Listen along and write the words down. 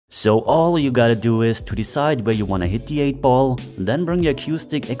So all you gotta do is to decide where you wanna hit the 8 ball, then bring your cue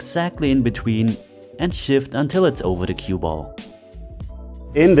stick exactly in between and shift until it's over the cue ball.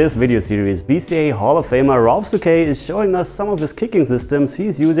 In this video series, BCA Hall of Famer Ralf Souquets is showing us some of his kicking systems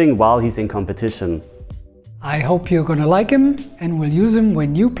he's using while he's in competition. I hope you're gonna like him and will use him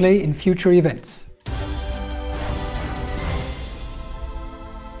when you play in future events.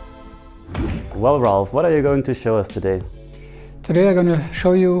 Well, Ralf, what are you going to show us today? Today I'm gonna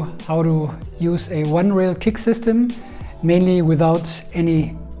show you how to use a one-rail kick system, mainly without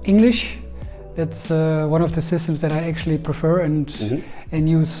any English. That's one of the systems that I actually prefer and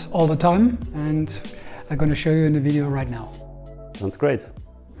use all the time, and I'm gonna show you in the video right now. Sounds great.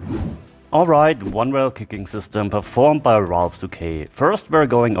 Alright, one-rail kicking system performed by Ralf Souquets. First we're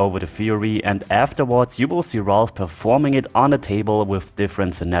going over the theory, and afterwards you will see Ralf performing it on a table with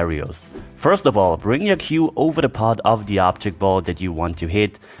different scenarios. First of all, bring your cue over the part of the object ball that you want to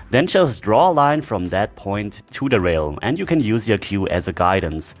hit, then just draw a line from that point to the rail, and you can use your cue as a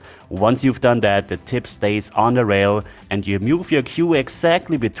guidance. Once you've done that, the tip stays on the rail and you move your cue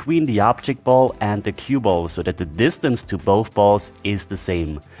exactly between the object ball and the cue ball so that the distance to both balls is the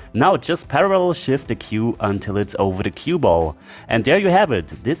same. Now just parallel shift the cue until it's over the cue ball. And there you have it,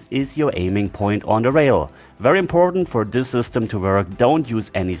 this is your aiming point on the rail. Very important for this system to work, don't use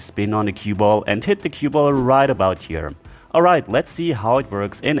any spin on the cue ball and hit the cue ball right about here. Alright, let's see how it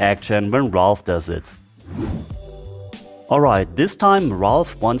works in action when Ralf does it. Alright, this time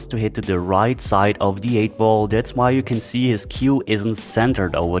Ralf wants to hit to the right side of the 8 ball, that's why you can see his cue isn't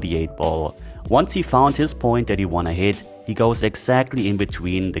centered over the 8 ball. Once he found his point that he wanna hit, he goes exactly in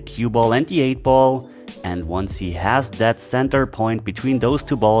between the cue ball and the 8 ball, and once he has that center point between those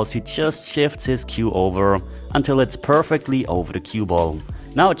two balls, he just shifts his cue over until it's perfectly over the cue ball.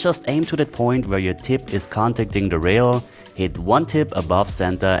 Now just aim to that point where your tip is contacting the rail, hit one tip above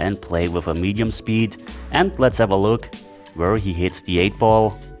center and play with a medium speed, and let's have a look where he hits the 8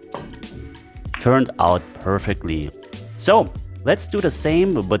 ball. Turned out perfectly. So let's do the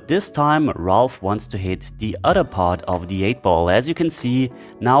same, but this time Ralf wants to hit the other part of the 8 ball. As you can see,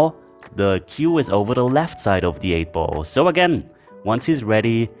 now the cue is over the left side of the 8 ball. So again, once he's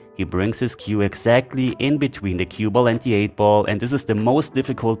ready, he brings his cue exactly in between the cue ball and the 8 ball, and this is the most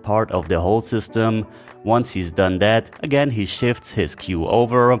difficult part of the whole system. Once he's done that, again he shifts his cue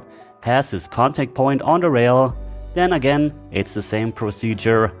over, has his contact point on the rail, then again it's the same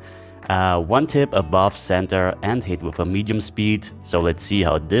procedure. One tip above center and hit with a medium speed. So let's see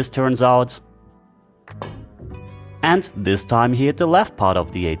how this turns out. And this time he hit the left part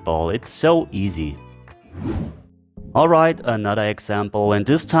of the 8 ball. It's so easy. Alright, another example, and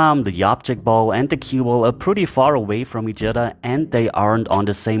this time the object ball and the cue ball are pretty far away from each other and they aren't on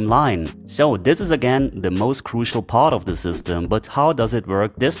the same line. So this is again the most crucial part of the system, but how does it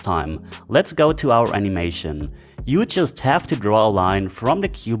work this time? Let's go to our animation. You just have to draw a line from the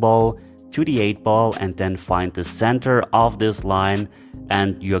cue ball to the 8 ball and then find the center of this line,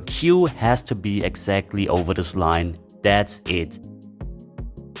 and your cue has to be exactly over this line. That's it.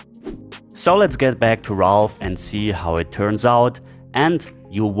 So let's get back to Ralf and see how it turns out. And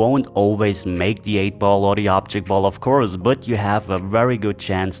you won't always make the 8 ball or the object ball, of course, but you have a very good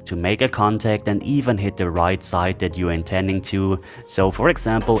chance to make a contact and even hit the right side that you're intending to. So for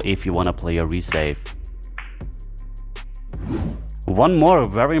example, if you want to play a resave. One more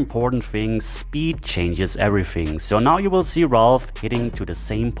very important thing, speed changes everything. So now you will see Ralf hitting to the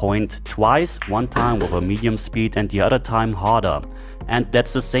same point twice, one time with a medium speed and the other time harder. And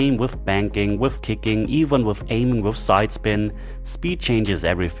that's the same with banking, with kicking, even with aiming with side spin. Speed changes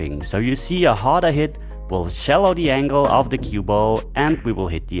everything. So you see a harder hit will shallow the angle of the cue ball and we will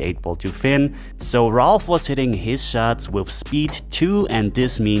hit the 8 ball too thin. So Ralf was hitting his shots with speed 2, and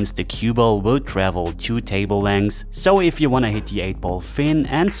this means the cue ball will travel 2 table lengths. So if you want to hit the 8 ball thin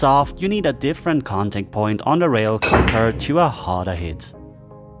and soft, you need a different contact point on the rail compared to a harder hit.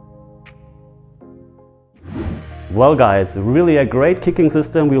 Well guys, really a great kicking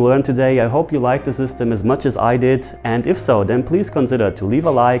system we learned today. I hope you liked the system as much as I did, and if so, then please consider to leave a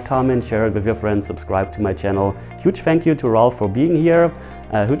like, comment, share it with your friends, subscribe to my channel. Huge thank you to Ralf for being here.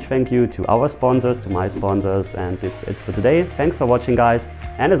 Huge thank you to our sponsors, to my sponsors, and it's it for today. Thanks for watching guys,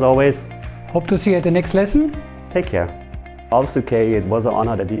 and as always, hope to see you at the next lesson. Take care. Ralf Souquets, it was an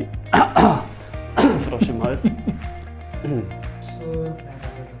honor that he... Frosch im Hals.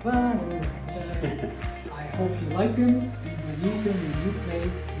 I hope you like them and will use them when you play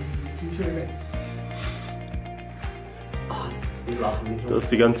in future events. Du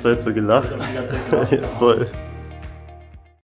hast die ganze Zeit so gelacht. Ja, voll.